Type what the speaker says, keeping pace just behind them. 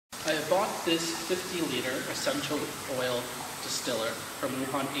I bought this 50-liter essential oil distiller from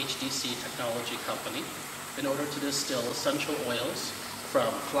Wuhan HDC Technology Company in order to distill essential oils from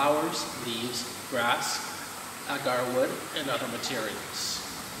flowers, leaves, grass, agarwood, and other materials.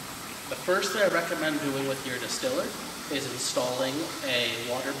 The first thing I recommend doing with your distiller is installing a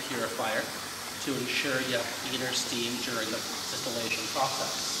water purifier to ensure you have cleaner steam during the distillation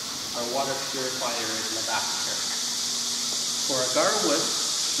process. Our water purifier is in the back here. For agarwood,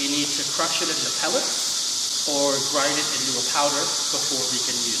 we need to crush it into pellets or grind it into a powder before we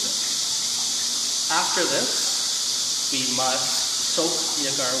can use it. After this, we must soak the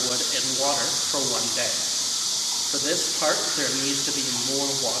agarwood in water for 1 day. For this part, there needs to be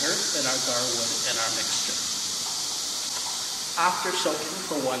more water than our agarwood in our mixture. After soaking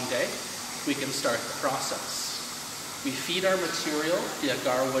for 1 day, we can start the process. We feed our material, the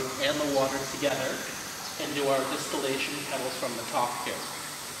agarwood and the water together, into our distillation kettles from the top here.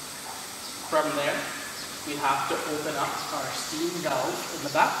 From there, we have to open up our steam valve in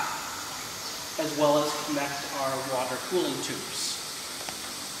the back, as well as connect our water cooling tubes.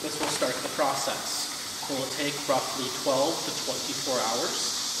 This will start the process. It will take roughly 12 to 24 hours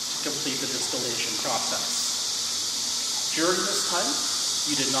to complete the distillation process. During this time,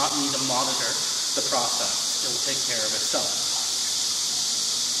 you do not need to monitor the process. It will take care of itself.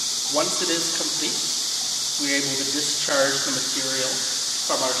 Once it is complete, we are able to discharge the material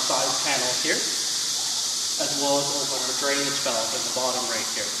from our side panel here, as well as open our drainage valve in the bottom right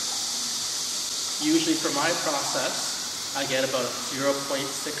here. Usually for my process, I get about 0.6%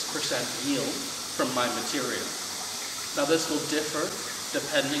 yield from my material. Now this will differ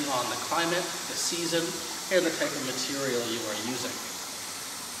depending on the climate, the season, and the type of material you are using.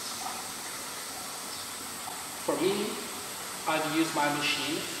 For me, I've used my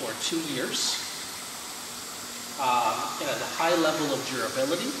machine for 2 years. It has a high level of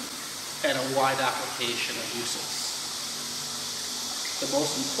durability and a wide application of uses. The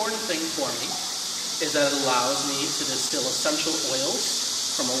most important thing for me is that it allows me to distill essential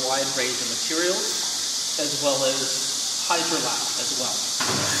oils from a wide range of materials, as well as hydrolat as well.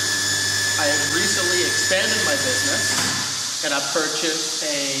 I have recently expanded my business and I've purchased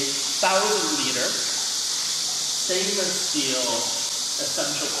a 1,000-liter stainless steel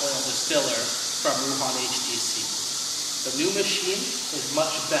essential oil distiller from Wuhan HDC. The new machine is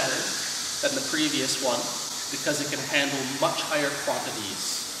much better than the previous one because it can handle much higher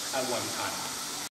quantities at one time.